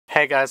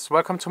Hey guys,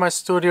 welcome to my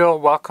studio,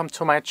 welcome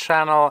to my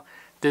channel.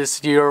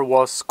 This year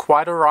was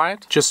quite a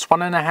ride. Just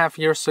 1.5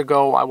 years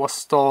ago I was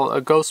still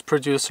a ghost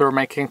producer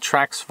making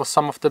tracks for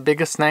some of the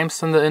biggest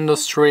names in the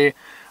industry.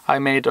 I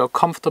made a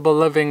comfortable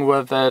living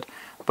with it,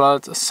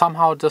 but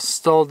somehow this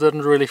still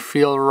didn't really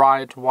feel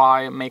right.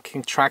 Why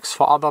making tracks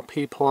for other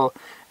people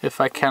if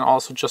I can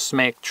also just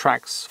make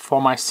tracks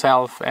for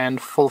myself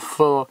and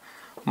fulfill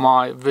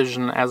my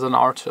vision as an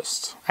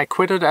artist? I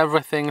quitted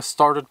everything,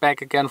 started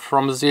back again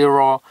from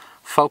zero,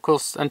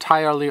 focused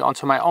entirely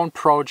onto my own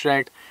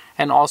project,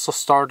 and also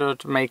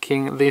started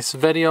making these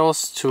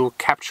videos to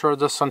capture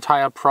this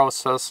entire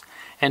process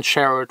and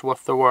share it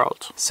with the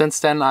world. Since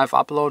then I've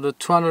uploaded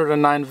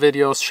 209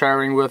 videos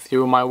sharing with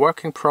you my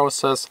working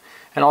process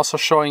and also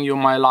showing you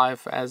my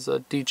life as a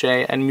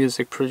DJ and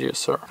music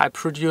producer. I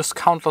produced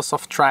countless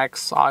of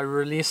tracks. I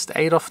released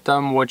 8 of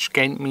them, which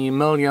gained me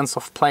millions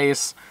of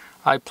plays.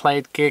 I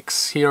played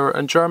gigs here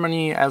in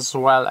Germany as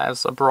well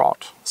as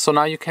abroad. So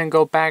now you can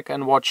go back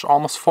and watch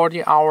almost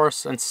 40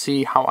 hours and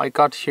see how I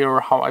got here,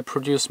 how I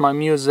produce my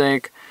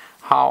music,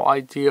 how I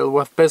deal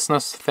with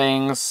business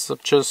things,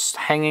 just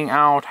hanging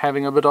out,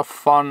 having a bit of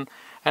fun,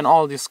 and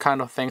all these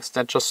kind of things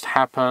that just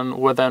happen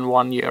within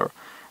 1 year.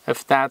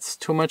 If that's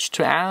too much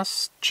to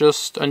ask,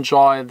 just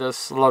enjoy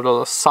this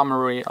little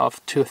summary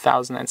of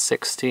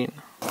 2016.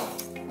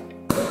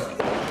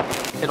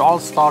 It all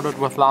started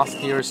with last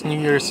year's New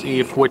Year's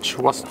Eve, which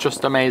was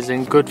just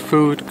amazing. Good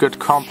food, good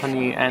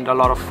company, and a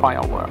lot of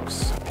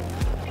fireworks.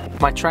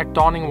 My track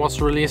Dawning was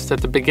released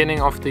at the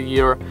beginning of the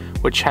year,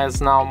 which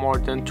has now more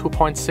than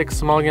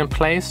 2.6 million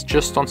plays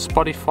just on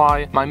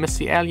Spotify. My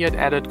Missy Elliott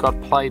edit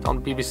got played on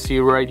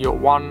BBC Radio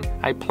 1.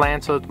 I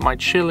planted my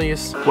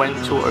chilies, went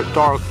to a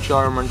dark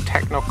German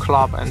techno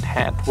club and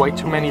had way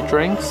too many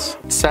drinks.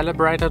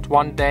 Celebrated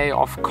one day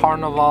of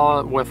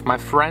carnival with my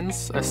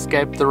friends,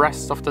 escaped the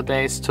rest of the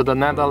days to the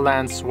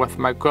Netherlands with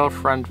my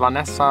girlfriend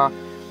Vanessa.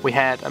 We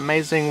had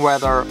amazing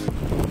weather.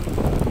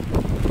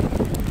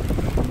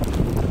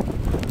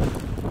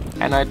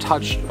 And I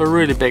touched a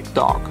really big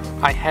dog.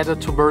 I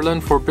headed to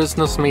Berlin for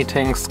business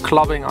meetings,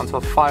 clubbing until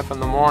 5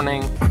 in the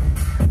morning,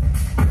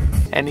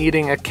 and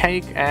eating a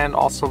cake and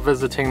also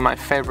visiting my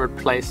favorite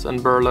place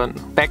in Berlin.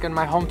 Back in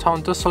my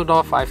hometown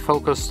Düsseldorf, I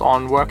focused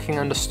on working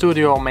in the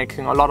studio,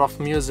 making a lot of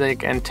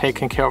music and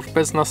taking care of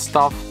business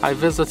stuff. I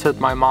visited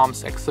my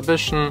mom's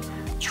exhibition,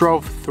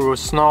 drove through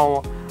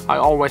snow. I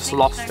always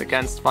lost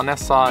against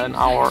Vanessa in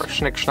our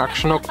Schnick Schnack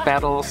Schnuck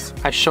battles.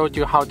 I showed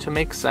you how to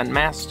mix and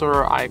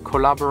master. I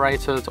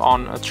collaborated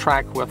on a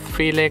track with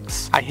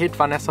Felix. I hid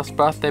Vanessa's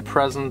birthday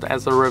present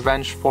as a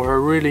revenge for her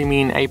really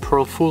mean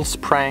April Fool's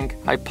prank.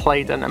 I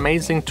played an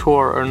amazing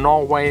tour in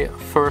Norway,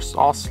 first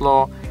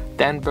Oslo,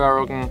 then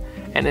Bergen,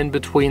 and in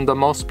between the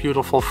most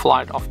beautiful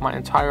flight of my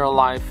entire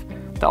life.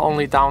 The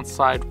only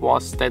downside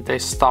was that they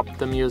stopped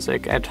the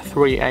music at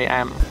 3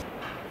 AM.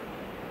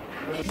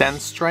 Then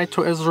straight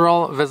to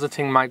Israel,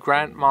 visiting my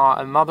grandma,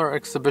 another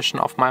exhibition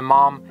of my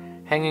mom,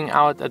 hanging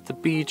out at the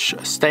beach,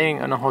 staying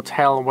in a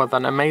hotel with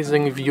an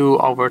amazing view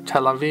over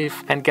Tel Aviv,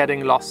 and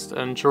getting lost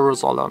in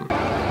Jerusalem.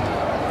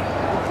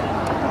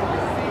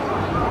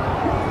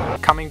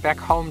 Coming back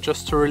home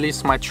just to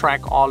release my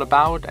track All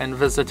About and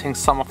visiting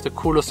some of the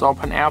coolest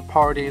open air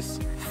parties,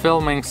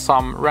 filming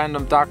some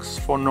random ducks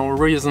for no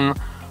reason,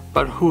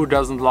 but who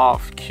doesn't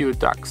love cute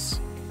ducks?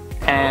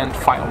 And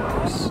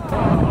fireworks.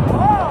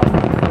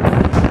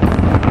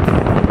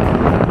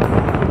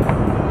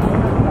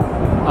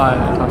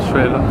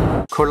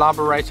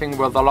 Collaborating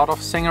with a lot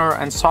of singer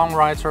and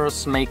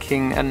songwriters,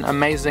 making an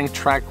amazing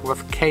track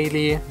with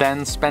Kaylee,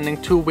 then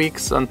spending 2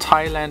 weeks in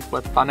Thailand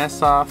with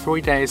Vanessa,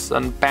 3 days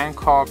in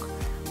Bangkok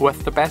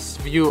with the best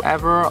view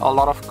ever, a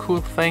lot of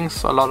cool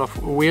things, a lot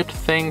of weird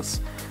things,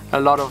 a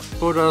lot of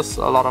Buddhas,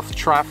 a lot of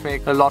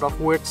traffic, a lot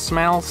of weird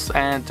smells,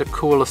 and the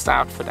coolest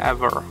outfit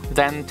ever.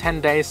 Then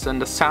 10 days in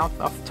the south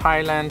of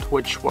Thailand,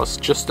 which was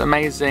just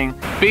amazing.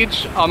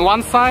 Beach on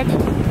one side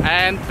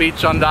and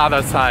beach on the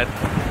other side.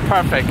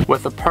 Perfect.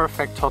 With a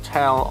perfect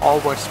hotel,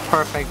 always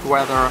perfect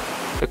weather,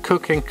 a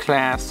cooking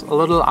class,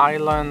 little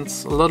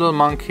islands, little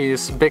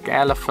monkeys, big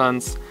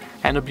elephants,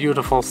 and a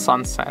beautiful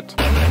sunset.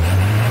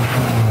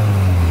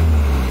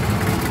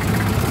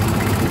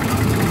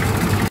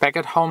 Back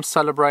at home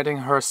celebrating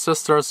her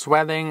sister's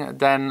wedding,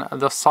 then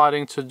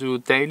deciding to do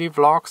daily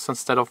vlogs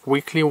instead of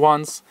weekly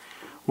ones,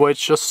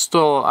 which is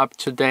still up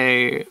to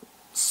date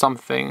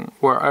something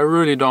where I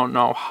really don't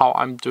know how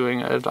I'm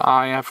doing it.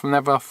 I have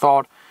never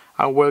thought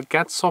I will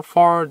get so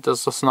far.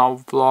 This is now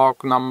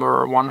vlog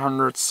number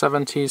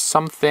 170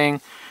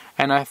 something,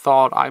 and I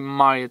thought I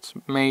might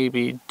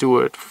maybe do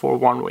it for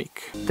 1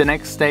 week. The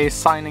next day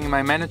signing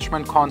my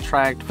management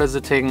contract,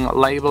 visiting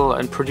label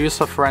and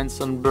producer friends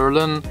in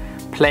Berlin,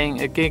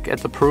 playing a gig at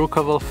the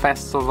Perukaville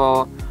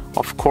Festival,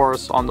 of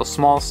course on the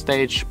small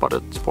stage, but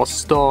it was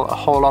still a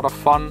whole lot of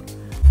fun.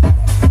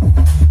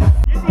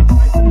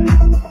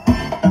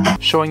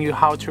 Showing you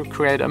how to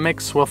create a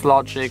mix with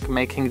Logic,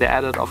 making the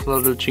edit of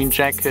Little Jean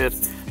Jacket,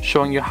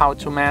 showing you how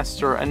to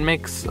master and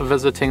mix,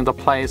 visiting the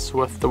place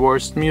with the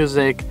worst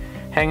music,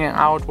 hanging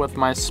out with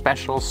my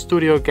special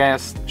studio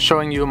guest,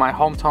 showing you my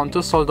hometown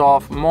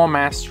Düsseldorf, more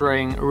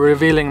mastering,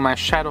 revealing my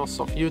Shadows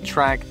of You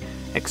track,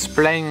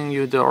 explaining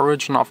you the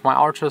origin of my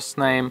artist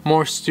name,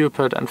 more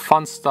stupid and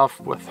fun stuff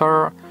with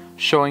her,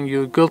 showing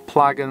you good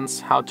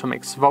plugins, how to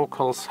mix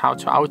vocals, how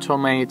to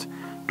automate,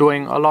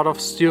 doing a lot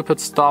of stupid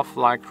stuff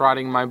like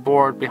riding my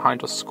board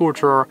behind a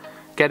scooter,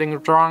 getting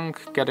drunk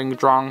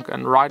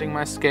and riding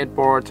my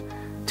skateboard,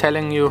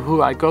 telling you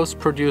who I ghost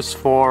produce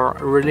for,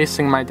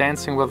 releasing my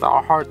Dancing with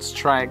Our Hearts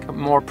track,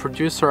 more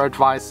producer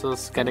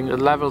advices, getting the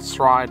levels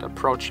right,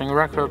 approaching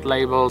record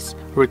labels,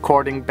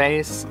 recording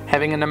bass,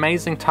 having an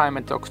amazing time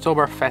at the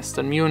Oktoberfest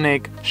in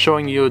Munich,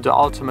 showing you the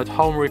ultimate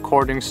home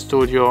recording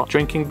studio,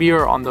 drinking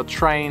beer on the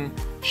train,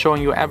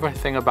 showing you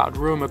everything about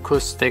room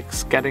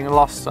acoustics, getting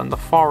lost in the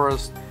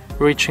forest,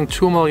 reaching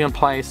 2 million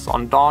plays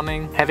on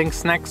Dawning, having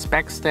snacks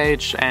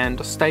backstage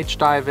and stage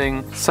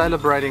diving,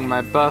 celebrating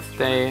my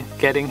birthday,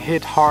 getting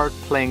hit hard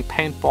playing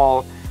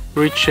paintball,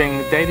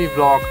 reaching daily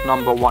vlog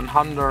number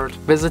 100,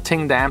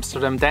 visiting the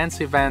Amsterdam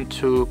dance event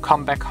to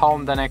come back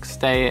home the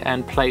next day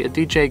and play a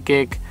DJ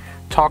gig,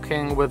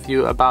 talking with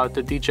you about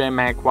the DJ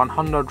Mag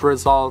 100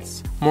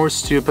 results, more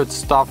stupid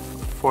stuff,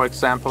 for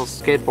example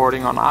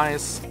skateboarding on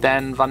ice.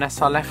 Then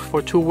Vanessa left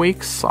for 2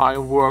 weeks, I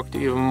worked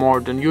even more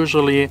than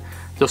usually,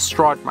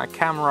 destroyed my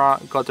camera,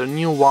 got a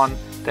new one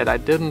that I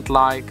didn't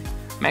like,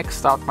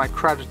 maxed out my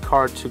credit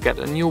card to get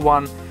a new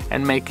one,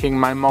 and making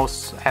my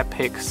most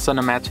epic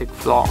cinematic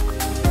vlog.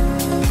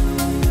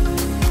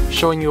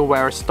 Showing you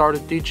where I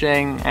started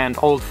DJing and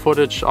old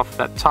footage of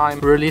that time,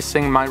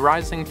 releasing my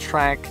Rising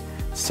track,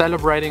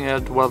 celebrating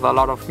it with a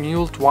lot of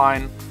mulled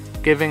wine,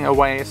 giving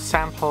away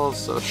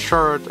samples, a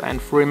shirt, and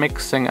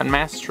remixing and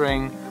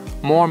mastering,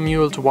 more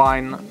mulled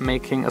wine,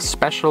 making a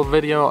special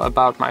video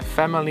about my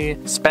family,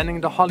 spending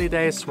the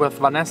holidays with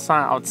Vanessa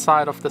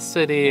outside of the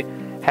city,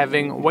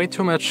 having way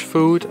too much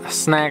food,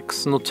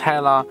 snacks,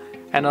 Nutella,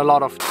 and a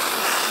lot of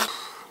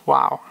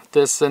wow,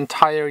 this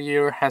entire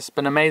year has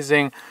been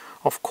amazing.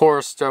 Of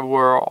course, there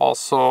were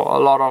also a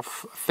lot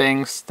of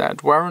things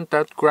that weren't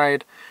that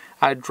great.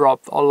 I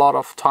dropped a lot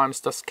of times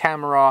this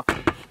camera.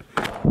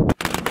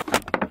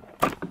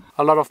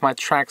 A lot of my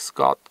tracks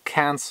got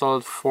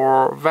cancelled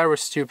for very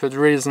stupid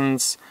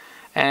reasons,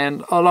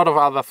 and a lot of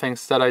other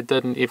things that I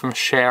didn't even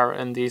share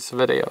in these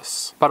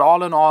videos. But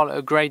all in all,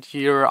 a great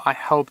year. I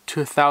hope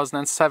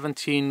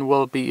 2017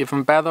 will be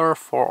even better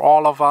for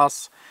all of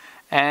us.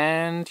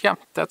 And yeah,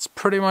 that's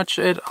pretty much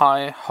it.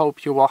 I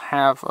hope you will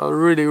have a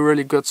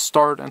really good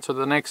start into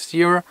the next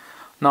year.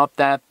 Not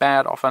that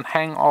bad of a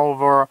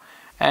hangover.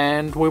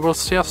 And we will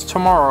see us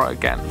tomorrow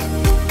again.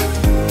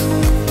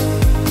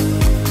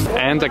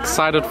 And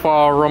excited for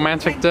our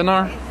romantic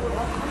dinner?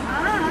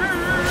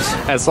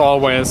 As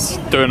always,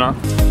 Döner.